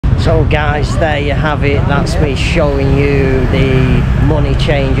So guys, there you have it. That's me showing you the money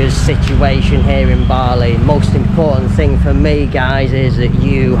changers situation here in Bali. Most important thing for me, guys, is that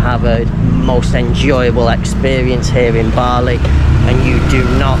you have a most enjoyable experience here in Bali and you do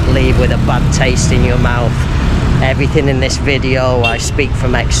not leave with a bad taste in your mouth. Everything in this video, I speak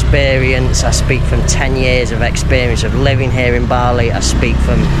from experience. I speak from 10 years of experience of living here in Bali. I speak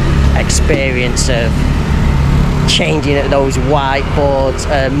from experience of changing at those whiteboards,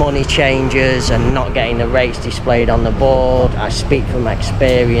 money changers, and not getting the rates displayed on the board. I speak from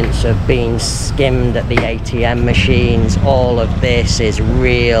experience of being skimmed at the ATM machines. All of this is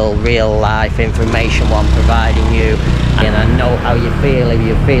real life information what I'm providing you, and I know how you feel if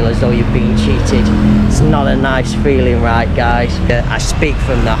you feel as though you've been cheated. It's not a nice feeling, right guys? I speak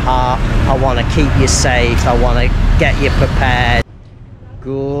from the heart. I want to keep you safe. I want to get you prepared.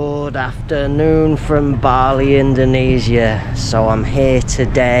 Good afternoon from Bali, Indonesia. So I'm here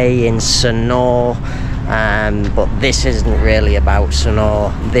today in Sanur, but this isn't really about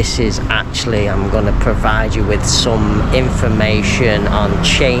Sanur. This is actually, I'm going to provide you with some information on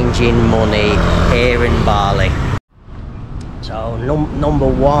changing money here in Bali. So number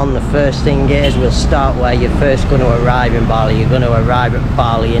one, the first thing is we'll start where you're first going to arrive in Bali. You're going to arrive at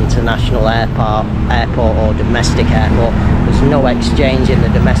Bali International Airport or domestic airport. There's no exchange in the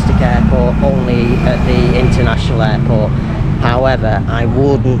domestic airport, only at the international airport. However, I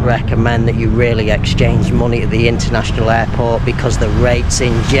wouldn't recommend that you really exchange money at the international airport because the rates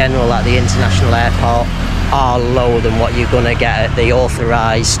in general at the international airport are lower than what you're going to get at the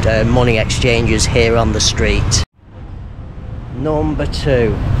authorised money exchanges here on the street. Number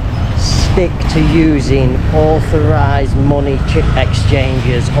two, stick to using authorised money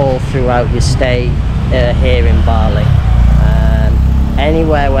exchanges all throughout your stay here in Bali.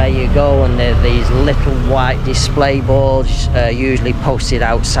 Anywhere where you go, and there are these little white display boards usually posted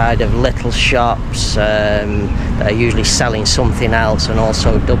outside of little shops that are usually selling something else and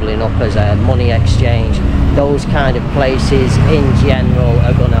also doubling up as a money exchange. Those kind of places in general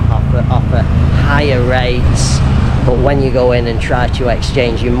are going to offer higher rates. But when you go in and try to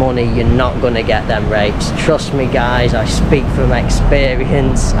exchange your money, you're not going to get them rates. Trust me guys, I speak from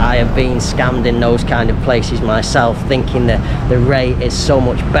experience. I have been scammed in those kind of places myself, thinking that the rate is so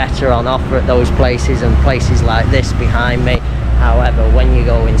much better on offer at those places and places like this behind me. However, when you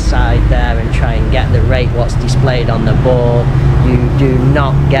go inside there and try and get the rate what's displayed on the board, you do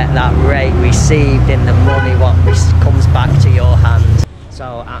not get that rate received in the money what comes back to your hand.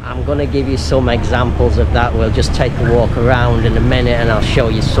 So I'm going to give you some examples of that. We'll just take a walk around in a minute and I'll show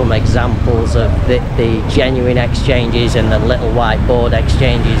you some examples of the genuine exchanges and the little whiteboard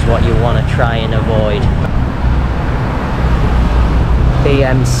exchanges what you want to try and avoid.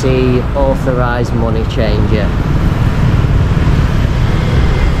 BMC authorised money changer.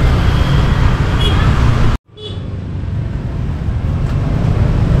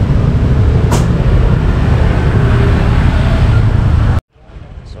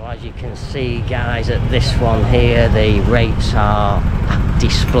 See guys, at this one here the rates are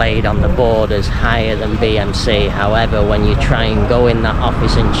displayed on the board as higher than BMC. However, when you try and go in that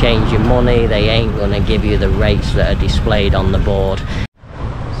office and change your money, they ain't going to give you the rates that are displayed on the board. So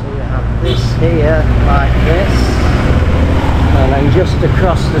you have this here like this, and then just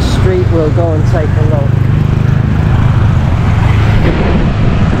across the street we'll go and take a look.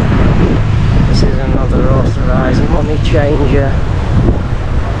 This is another authorised money changer.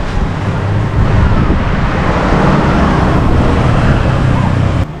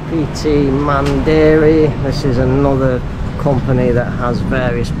 PT Mandiri. This is another company that has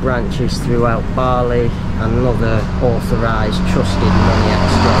various branches throughout Bali, another authorised trusted money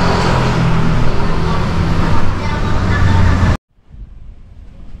exchange.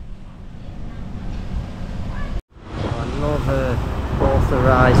 Another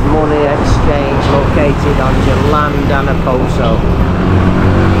authorised money exchange located on Jalan Danaposo.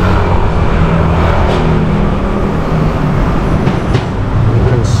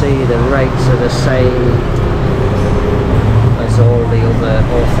 See, the rates are the same as all the other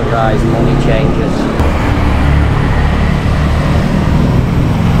authorised money changers.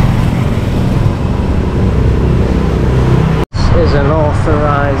 This is an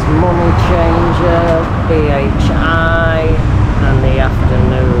authorised money changer, BHI, and the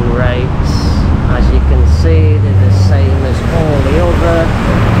afternoon rates. As you can see, they're the same as all the other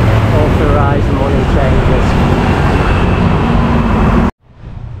authorised money changers.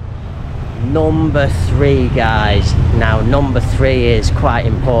 Number three guys. Now number three is quite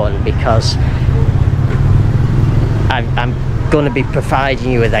important because I'm going to be providing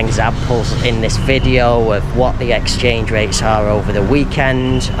you with examples in this video of what the exchange rates are over the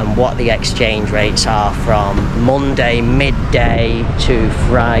weekend and what the exchange rates are from Monday midday to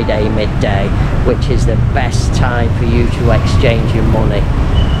Friday midday, which is the best time for you to exchange your money.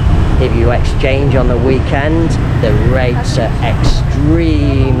 If you exchange on the weekend, the rates are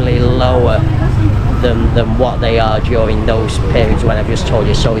extremely lower than what they are during those periods when I've just told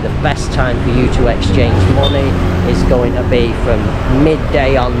you. So the best time for you to exchange money is going to be from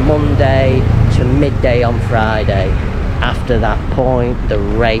midday on Monday to midday on Friday. After that point, the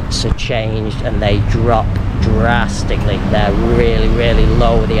rates are changed and they drop drastically. They're really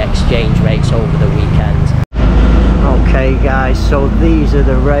low, the exchange rates over the weekend. Okay guys, so these are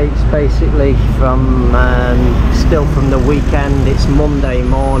the rates basically from still from the weekend. It's Monday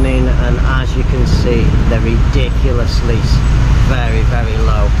morning and as you can see they're ridiculously very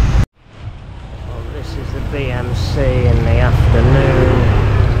low. Well, this is the BMC in the afternoon.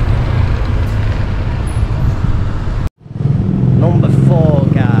 Number 4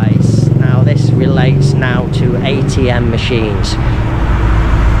 guys, now this relates now to ATM machines.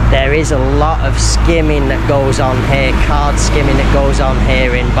 There is a lot of skimming that goes on here, card skimming that goes on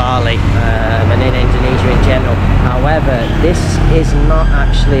here in Bali and in Indonesia in general. However, this is not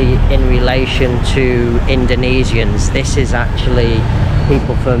actually in relation to Indonesians. This is actually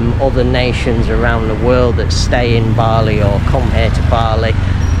people from other nations around the world that stay in Bali or come here to Bali,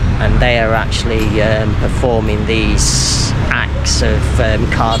 and they are actually performing these acts of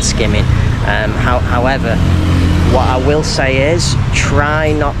card skimming. However, what I will say is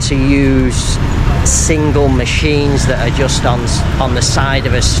try not to use single machines that are just on the side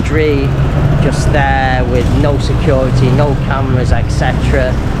of a street, just there with no security, no cameras,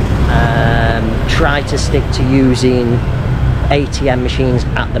 etc. Try to stick to using ATM machines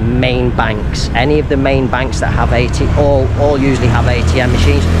at the main banks. Any of the main banks that have all usually have ATM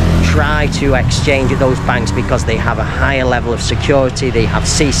machines. Try to exchange at those banks because they have a higher level of security. They have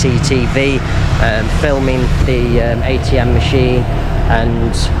CCTV filming the ATM machine,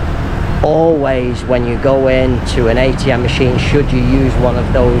 and always when you go into an ATM machine, should you use one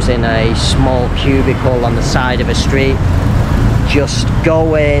of those in a small cubicle on the side of a street, just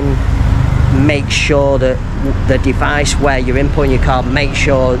go in, make sure that the device where you're inputting your card, make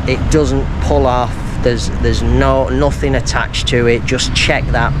sure it doesn't pull off. There's nothing attached to it. Just check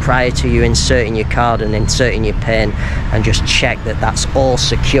that prior to you inserting your card and inserting your PIN, and just check that that's all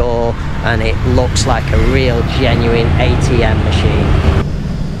secure and it looks like a real genuine ATM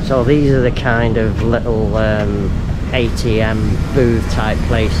machine. So these are the kind of little ATM booth type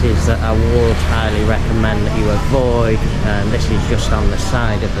places that I would highly recommend that you avoid. And this is just on the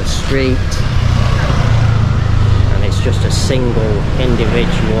side of the street, and it's just a single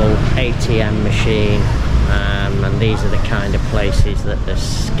individual ATM machine, and these are the kind of places that the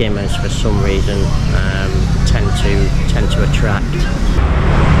skimmers for some reason tend to attract.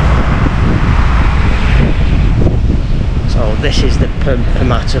 So this is the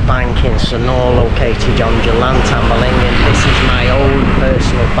Permata Bank in Sonor, located on Jalan Tambalingan. This is my own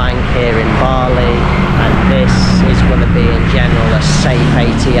personal bank here in Bali, and this is going to be in general a safe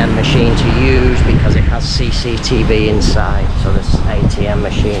ATM machine to use because it has CCTV inside. So this ATM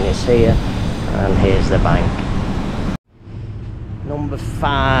machine is here, and here's the bank. Number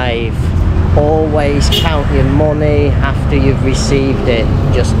 5, always count your money after you've received it.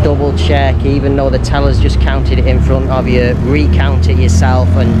 Just double check, even though the teller's just counted it in front of you, recount it yourself,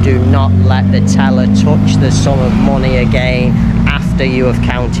 and do not let the teller touch the sum of money again after you have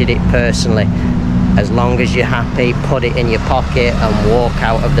counted it personally. As long as you're happy, put it in your pocket and walk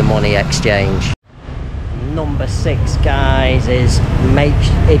out of the money exchange. Number 6 guys is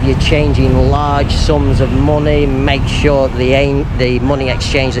if you're changing large sums of money, make sure the money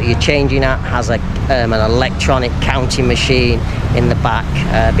exchange that you're changing at has an electronic counting machine in the back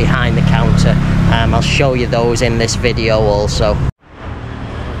behind the counter. I'll show you those in this video also.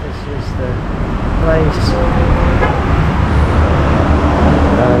 This is the place.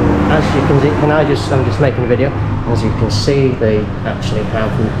 As you can see, I'm just making a video. As you can see, they actually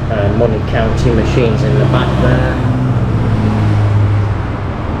have money counting machines in the back there.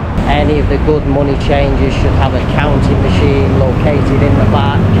 Any of the good money changers should have a counting machine located in the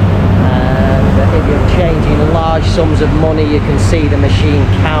back. And if you're changing large sums of money, you can see the machine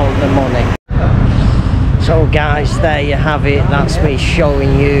count the money. So guys, there you have it. That's me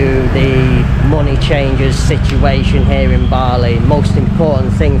showing you the money changers situation here in Bali. Most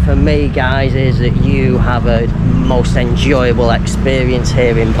important thing for me guys is that you have a most enjoyable experience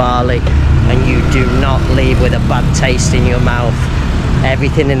here in Bali and you do not leave with a bad taste in your mouth.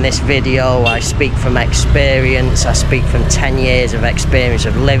 Everything in this video, I speak from experience. I speak from 10 years of experience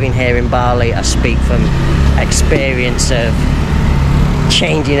of living here in Bali. I speak from experience of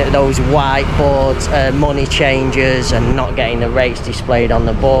changing at those whiteboards, money changers, and not getting the rates displayed on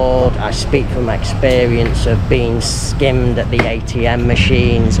the board. I speak from experience of being skimmed at the ATM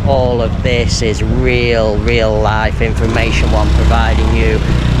machines. All of this is real life information what I'm providing you,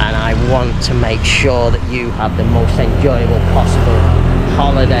 and I want to make sure that you have the most enjoyable possible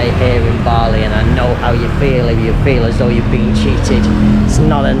holiday here in Bali. And I know how you feel if you feel as though you're being cheated. It's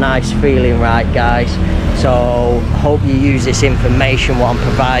not a nice feeling, right guys? So hope you use this information what I'm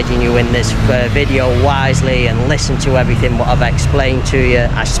providing you in this video wisely, and listen to everything what I've explained to you.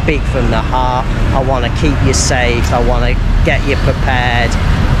 I speak from the heart. I want to keep you safe. I want to get you prepared,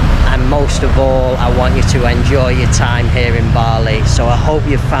 and most of all, I want you to enjoy your time here in Bali. So I hope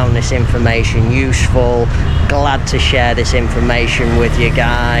you found this information useful. Glad to share this information with you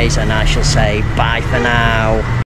guys, and I shall say bye for now.